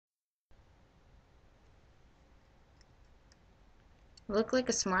look like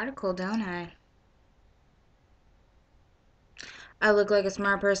a smarticle, don't I? I look like a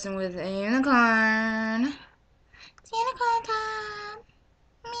smart person with a unicorn. It's unicorn time.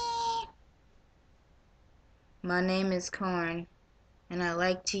 Me. My name is Corn, and I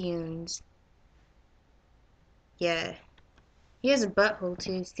like tunes. Yeah. He has a butthole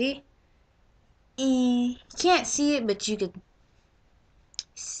too, see? You can't see it, but you could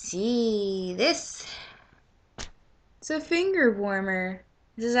see this. It's a finger warmer.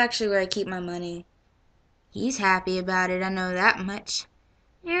 This is actually where I keep my money. He's happy about it, I know that much.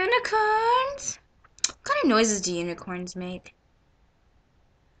 Unicorns? What kind of noises do unicorns make?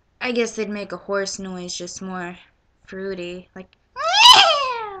 I guess they'd make a horse noise, just more fruity. Like,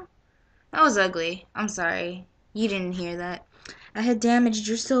 meow! That was ugly. I'm sorry. You didn't hear that. I had damaged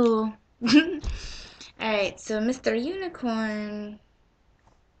your soul. Alright, so Mr. Unicorn.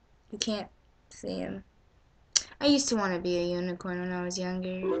 You can't see him. I used to want to be a unicorn when I was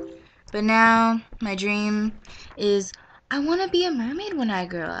younger. But now, my dream is I want to be a mermaid when I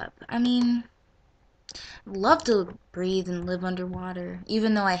grow up. I mean, I'd love to breathe and live underwater,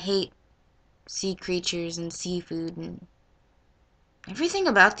 even though I hate sea creatures and seafood and everything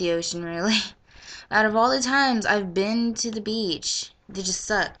about the ocean, really. Out of all the times I've been to the beach, they just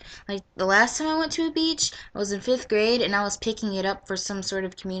suck. Like, the last time I went to a beach, I was in 5th grade, and I was picking it up for some sort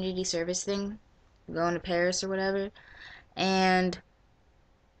of community service thing, going to Paris or whatever, and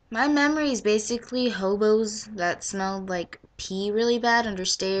my memory is basically hobos that smelled like pee really bad under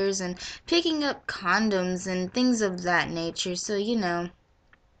stairs and picking up condoms and things of that nature, so, you know,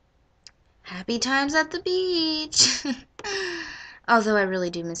 happy times at the beach. Although I really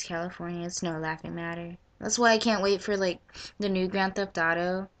do miss California, it's no laughing matter. That's why I can't wait for, like, the new Grand Theft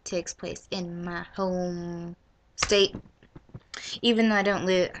Auto takes place in my home state. Even though I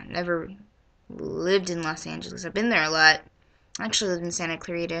never lived in Los Angeles. I've been there a lot. I actually lived in Santa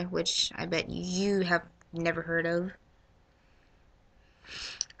Clarita, which I bet you have never heard of.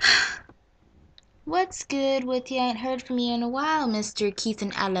 What's good with you? I ain't heard from you in a while, Mr. Keith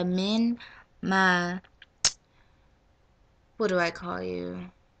and Alamin. What do I call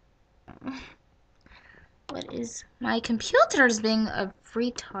you? What is... My computer is being a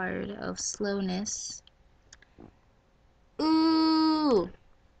retard of slowness. Ooh!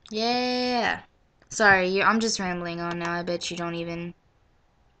 Yeah! Sorry, I'm just rambling on now. I bet you don't even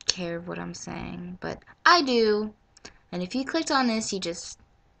care what I'm saying. But I do. And if you clicked on this, you just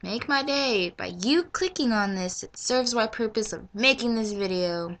make my day. By you clicking on this, it serves my purpose of making this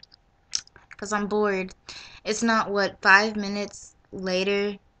video. Because I'm bored. It's not, what, 5 minutes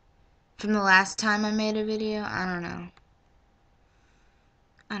later from the last time I made a video? I don't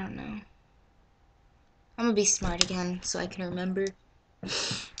know. I'm gonna be smart again so I can remember.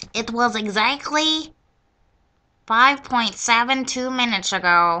 It was exactly 5.72 minutes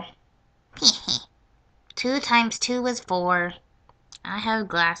ago. 2 times 2 is 4. I have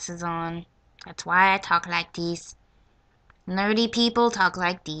glasses on. That's why I talk like these. Nerdy people talk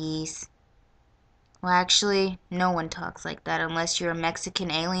like these. Well, actually, no one talks like that unless you're a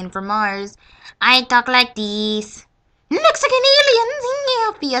Mexican alien from Mars. I talk like these. Mexican aliens in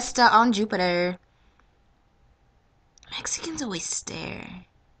a fiesta on Jupiter. Mexicans always stare.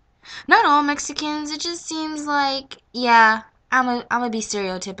 Not all Mexicans, it just seems like, yeah, I'm a be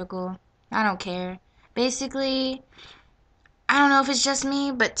stereotypical. I don't care. Basically, I don't know if it's just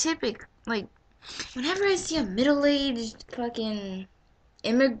me, but like, whenever I see a middle-aged fucking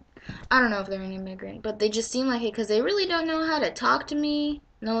I don't know if they're an immigrant, but they just seem like it because they really don't know how to talk to me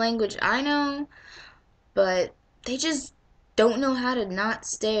in the language I know, but they just don't know how to not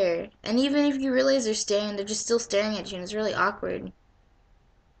stare. And even if you realize they're staring, they're just still staring at you, and it's really awkward.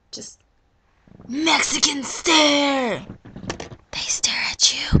 Just Mexican stare! They stare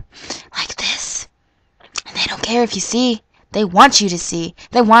at you like this, and they don't care if you see. They want you to see.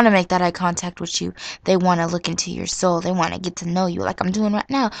 They want to make that eye contact with you. They want to look into your soul. They want to get to know you like I'm doing right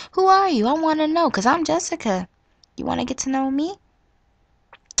now. Who are you? I want to know because I'm Jessica. You want to get to know me?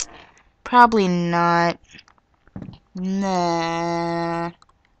 Probably not. Nah.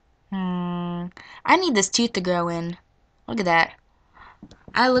 I need this tooth to grow in. Look at that.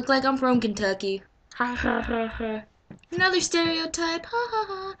 I look like I'm from Kentucky. Ha ha ha ha. Another stereotype. Ha ha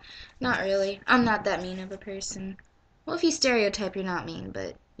ha. Not really. I'm not that mean of a person. Well, if you stereotype, you're not mean,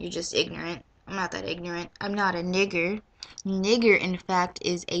 but you're just ignorant. I'm not that ignorant. I'm not a nigger. Nigger, in fact,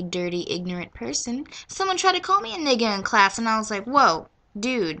 is a dirty, ignorant person. Someone tried to call me a nigger in class, and I was like, whoa,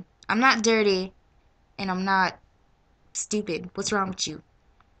 dude, I'm not dirty, and I'm not stupid. What's wrong with you?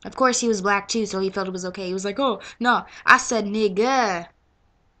 Of course, he was black, too, so he felt it was okay. He was like, oh, no, I said nigger,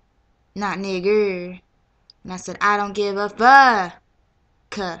 not nigger. And I said, I don't give a fuck.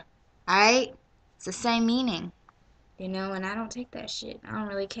 Alright? It's the same meaning. You know, and I don't take that shit. I don't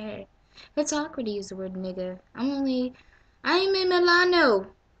really care. It's awkward to use the word nigga. I'm a Milano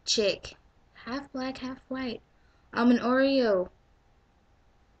chick. Half black, half white. I'm an Oreo,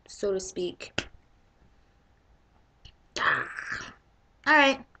 so to speak.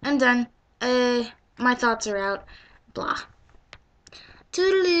 Alright, I'm done. My thoughts are out. Blah.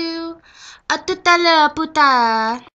 Toodaloo. A tutala puta.